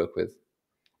data to work with,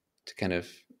 to kind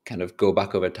of go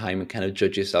back over time and kind of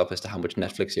judge yourself as to how much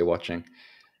Netflix you're watching.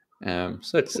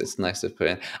 So it's nice to put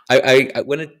in.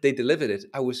 When they delivered it,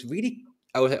 I was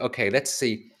like, okay, let's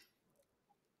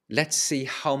see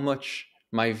how much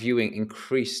my viewing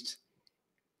increased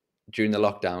during the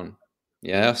lockdown.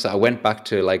 Yeah, so I went back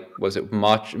to, like, was it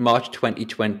March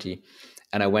 2020,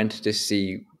 and I went to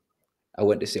see,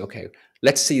 okay,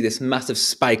 let's see this massive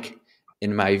spike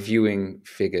in my viewing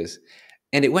figures,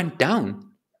 and it went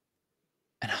down,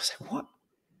 and I was like, what?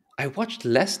 I watched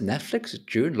less Netflix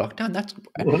during lockdown.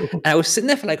 And I was sitting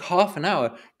there for like half an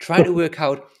hour trying to work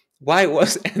out why it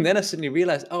was, and then I suddenly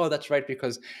realized, oh, that's right,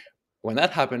 because when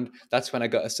that happened, that's when I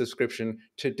got a subscription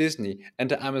to Disney and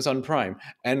to Amazon Prime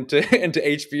and to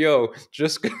HBO.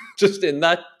 Just in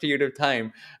that period of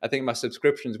time, I think my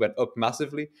subscriptions went up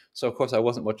massively. So of course I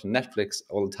wasn't watching Netflix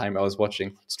all the time. I was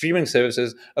watching streaming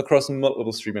services across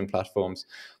multiple streaming platforms.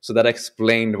 So that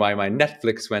explained why my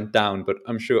Netflix went down. But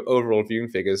I'm sure overall viewing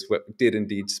figures did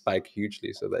indeed spike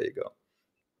hugely. So there you go.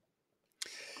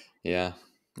 Yeah,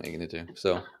 what are you gonna do?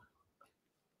 So.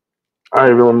 I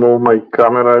will move my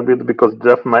camera a bit because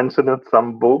Jeff mentioned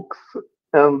some books,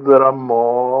 and there are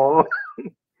more.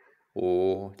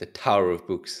 Oh, the Tower of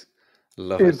Books.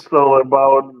 Love it. It's all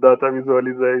about data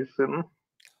visualization.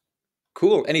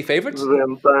 Cool. Any favorites? The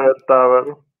entire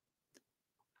tower.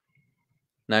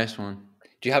 Nice one.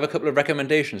 Do you have a couple of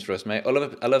recommendations for us, mate? I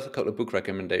love a couple of book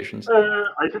recommendations.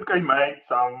 I think I made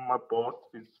some posts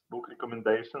with book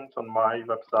recommendations on my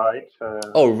website.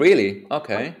 Oh, really?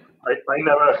 Okay. I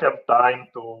never have time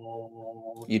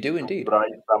to. You do indeed.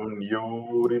 Write some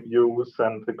new reviews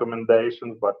and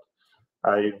recommendations, but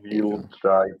I will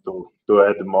try to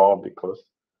add more because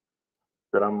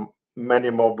there are many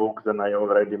more books than I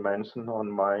already mentioned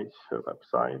on my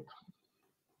website.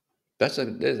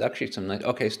 There's actually some nice.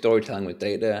 Okay, storytelling with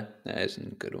data. That is a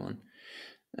good one.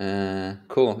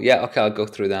 Cool. Yeah. Okay, I'll go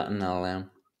through that and I'll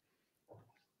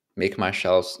make my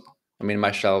shelves. I mean,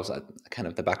 my shelves are kind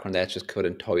of the background there. It's just covered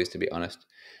in toys, to be honest,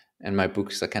 and my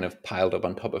books are kind of piled up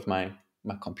on top of my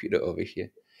computer over here.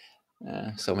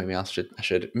 So maybe I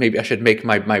should make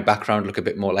my background look a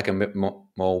bit more like a bit more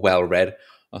well read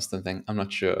or something. I'm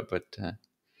not sure, but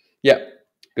yeah,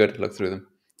 good. Look through them.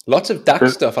 Lots of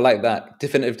DAX stuff. I like that.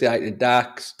 Definitive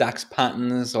DAX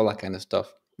patterns, all that kind of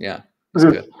stuff. Yeah, it's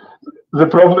good. The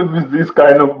problem with this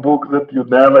kind of book that you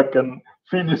never can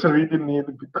finish reading it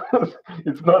because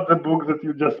it's not the book that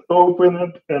you just open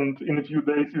it and in a few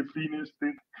days you finished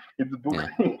it. It's a book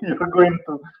you're going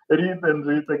to read and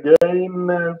read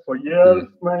again for years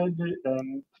maybe.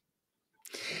 And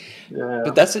yeah.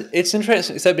 But it's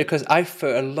interesting, said, because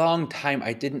for a long time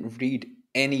I didn't read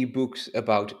any books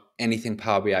about anything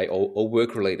Power BI or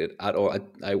work related at all.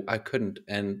 I couldn't,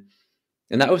 and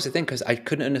that was the thing, because I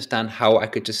couldn't understand how I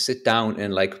could just sit down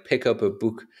and like pick up a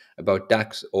book about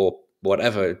DAX or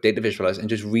whatever, data visualize, and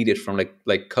just read it from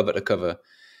like cover to cover.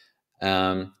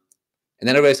 And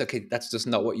then I realized, okay, that's just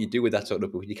not what you do with that sort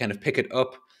of book. You kind of pick it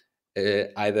up,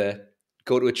 either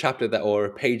go to a chapter or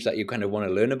a page that you kind of want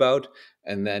to learn about,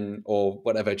 and then, or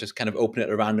whatever, just kind of open it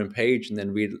at a random page and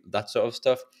then read that sort of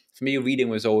stuff. For me, reading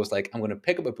was always like, I'm going to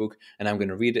pick up a book and I'm going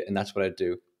to read it, and that's what I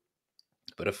do.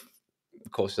 But of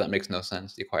course, that makes no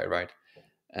sense. You're quite right.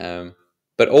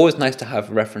 But always nice to have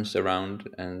reference around.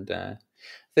 And I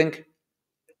think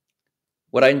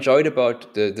what I enjoyed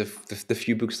about the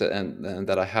few books that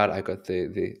I had, I got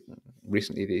the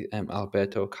recently the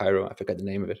Alberto Cairo. I forget the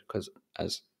name of it because,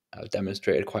 as I've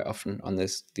demonstrated quite often on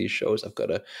these shows, I've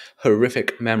got a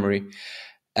horrific memory.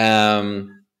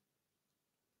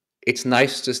 It's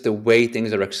nice just the way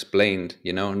things are explained,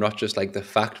 not just like the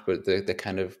fact, but the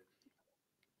kind of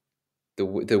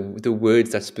the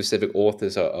words that specific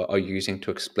authors are using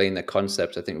to explain their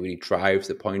concepts. I think really drives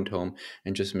the point home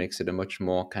and just makes it a much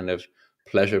more kind of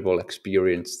pleasurable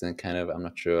experience than kind of, I'm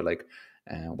not sure, like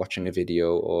watching a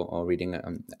video or reading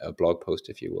a blog post,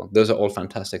 if you will. Those are all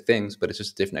fantastic things, but it's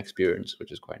just a different experience,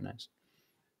 which is quite nice.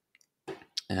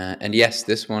 And yes,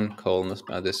 this one, Colin,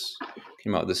 this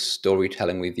came out, this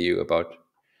storytelling with you about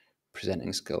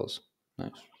presenting skills. Nice.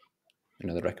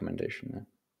 another recommendation there.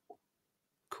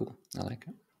 Cool. I like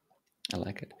it. I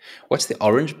like it. What's the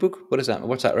orange book? What is that?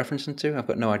 What's that referencing to? I've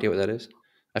got no idea what that is.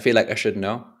 I feel like I should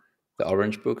know. The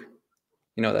orange book.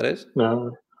 You know what that is?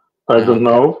 No, I don't Okay.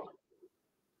 know.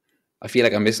 I feel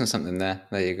like I'm missing something there.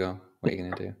 There you go. What are you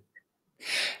gonna do?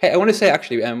 Hey, I want to say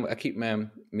actually, I keep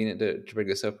meaning to bring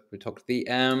this up. We talked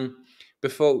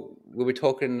before we were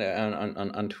talking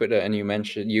on Twitter, and you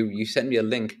mentioned you sent me a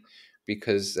link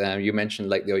because you mentioned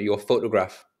like your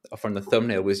photograph from the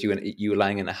thumbnail was you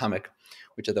lying in a hammock,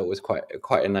 which I thought was quite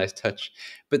a nice touch.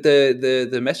 But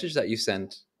the message that you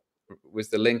sent was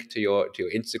the link to your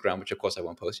Instagram, which of course I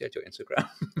won't post yet. Your Instagram,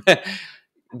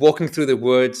 walking through the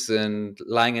woods and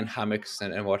lying in hammocks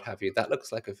and what have you. That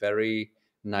looks like a very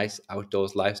nice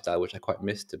outdoors lifestyle, which I quite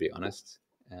miss, to be honest.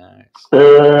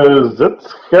 That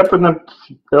happened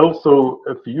also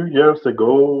a few years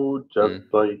ago,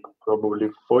 just like probably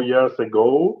 4 years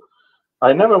ago.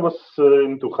 I never was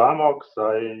into hammocks.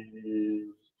 I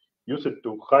used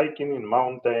to hiking in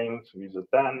mountains with a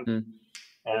tent.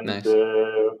 And Nice.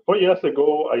 4 years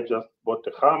ago, I just bought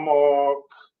a hammock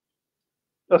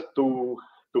just to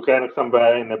hang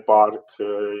somewhere in a park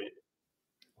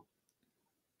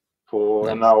for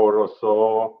an hour or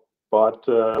so. But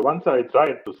once I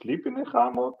tried to sleep in a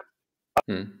hammock,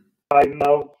 I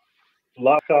now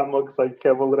love hammocks. I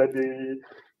have already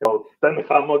 10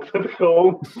 hammocks at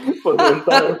home for the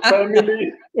entire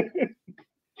family.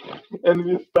 And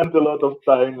we spend a lot of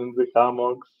time in the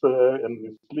hammocks and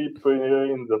we sleep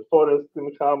in the forest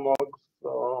in hammocks.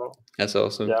 So, that's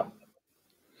awesome. Yeah.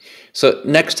 So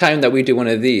next time that we do one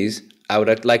of these, I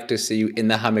would like to see you in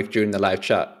the hammock during the live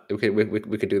chat. We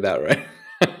could do that, right?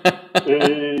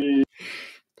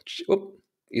 Oh,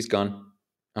 he's gone.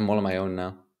 I'm all on my own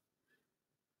now.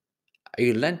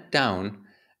 You leant down,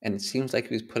 and it seems like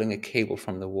he was pulling a cable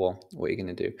from the wall. What are you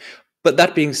going to do? But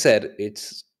that being said,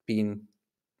 it's been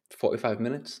 45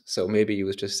 minutes, so maybe he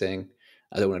was just saying,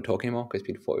 I don't want to talk anymore because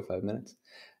it's been 45 minutes.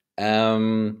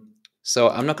 So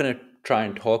I'm not going to try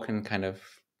and talk and kind of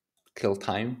kill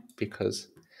time because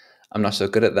I'm not so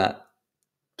good at that.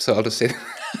 So I'll just say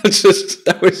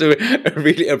that was a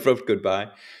really abrupt goodbye.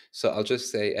 So I'll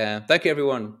just say thank you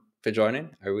everyone for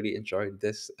joining. I really enjoyed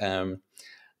this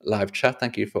live chat.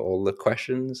 Thank you for all the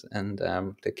questions and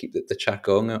to keep the chat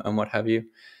going and what have you.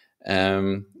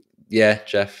 Yeah,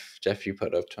 Jeff, you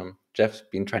put up to him. Jeff's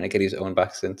been trying to get his own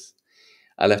back since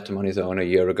I left him on his own a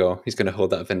year ago. He's going to hold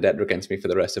that vendetta against me for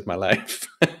the rest of my life.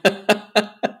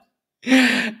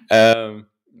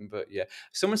 But yeah,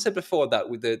 someone said before that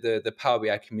with the Power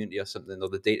BI community or something, or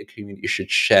the data community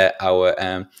should share our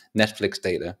Netflix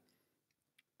data.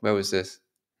 Where was this?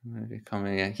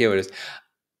 Here it is.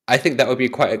 I think that would be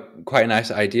quite a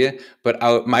nice idea, but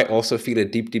I might also feel a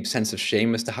deep sense of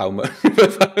shame as to how much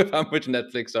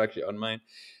Netflix are actually on mine.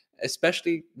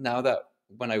 Especially now that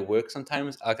when I work,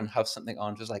 sometimes I can have something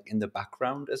on just like in the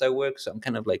background as I work. So I'm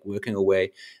kind of like working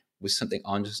away with something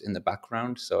on just in the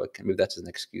background. So I can move that as an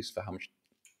excuse for how much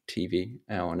TV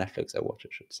or Netflix I watch, I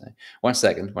should say. One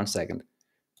second.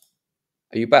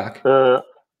 Are you back?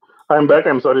 I'm back.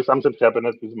 I'm sorry, something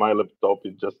happened with my laptop.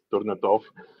 It just turned it off.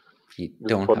 You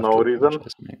don't for have no to reason.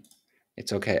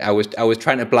 It's okay. I was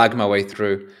trying to blag my way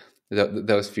through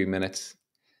those few minutes,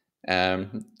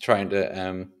 trying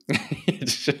to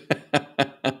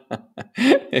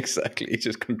exactly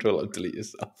just control and delete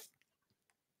yourself.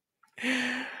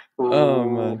 Oh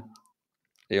man,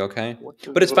 are you okay?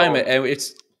 But it's fine,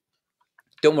 mate.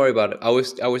 Don't worry about it. I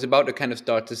was about to kind of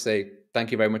start to say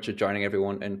thank you very much for joining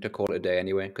everyone and to call it a day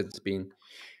anyway because it's been.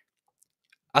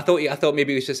 I thought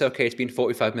maybe it was just okay. It's been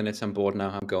 45 minutes. I'm bored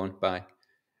now. I'm going. Bye.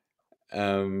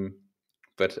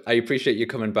 But I appreciate you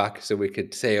coming back so we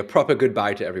could say a proper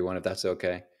goodbye to everyone if that's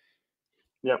okay.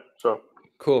 Yeah, sure.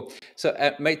 Cool. So,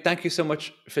 mate, thank you so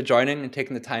much for joining and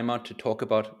taking the time out to talk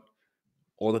about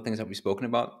all the things that we've spoken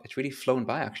about. It's really flown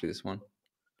by, actually, this one.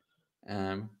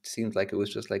 Seems like it was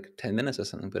just like 10 minutes or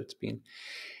something, but it's been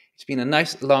a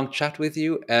nice long chat with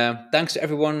you. Thanks to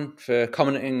everyone for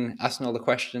commenting, asking all the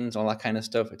questions, all that kind of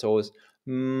stuff. It's always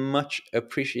much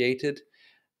appreciated.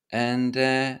 And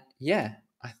yeah,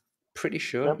 I'm pretty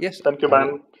sure. Yeah. Yes. Thank you,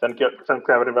 Ben. Thank you,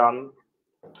 everyone.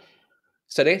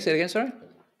 Say it again, sorry.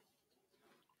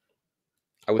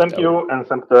 Thank you, and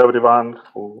thanks to everyone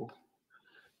who.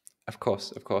 Of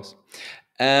course.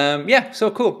 Yeah, so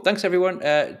cool. Thanks, everyone.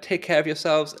 Take care of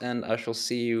yourselves, and I shall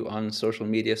see you on social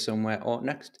media somewhere or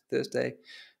next Thursday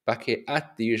back here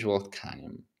at the usual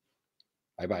time.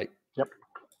 Bye-bye. Yep.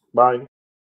 Bye.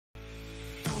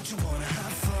 Don't you wanna